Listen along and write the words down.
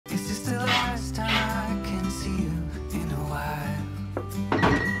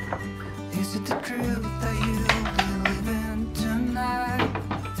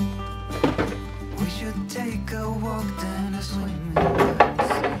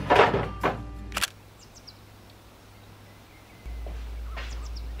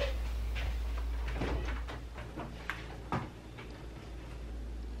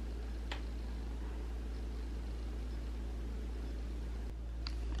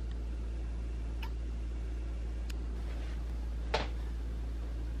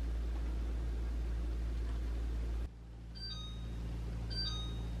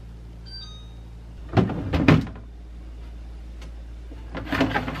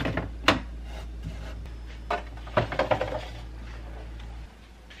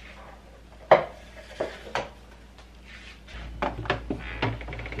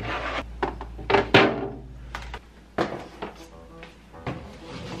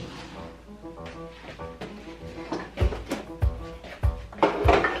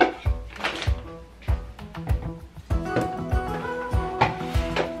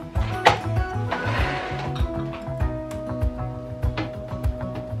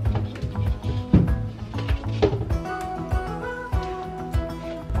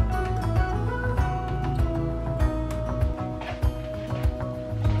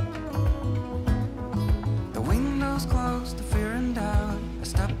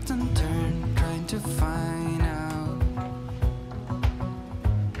to find out.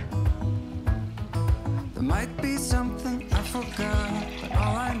 There might be something I forgot, but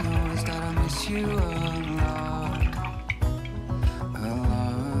all I know is that I miss you a lot, a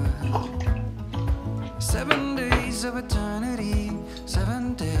lot. 7 days of eternity,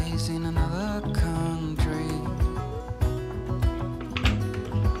 7 days in another country.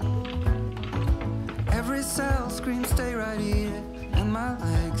 Every cell screams stay right here, and my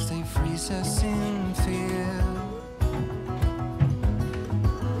legs they freeze us in fear.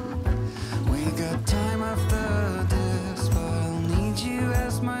 We got time after this, but I'll need you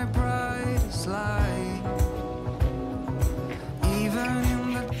as my brightest light. Even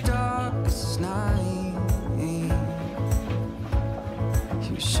in the darkest night,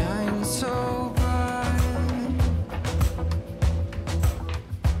 you shine so bright.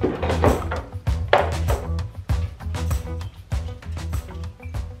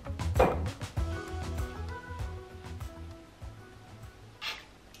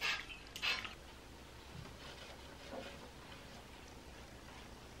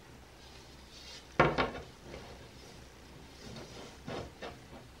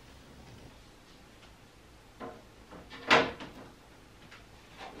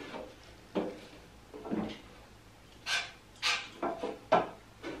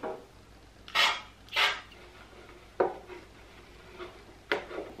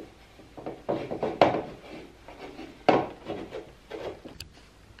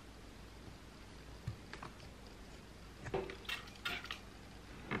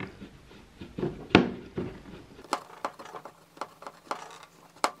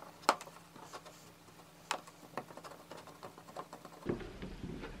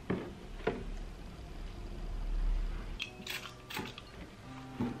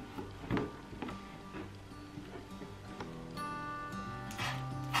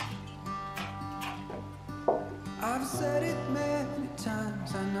 I've said it many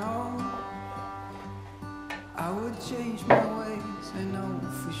times, I know I would change my ways, I know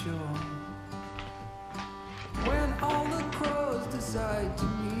for sure. When all the crows decide to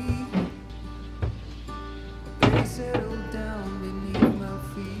meet, they said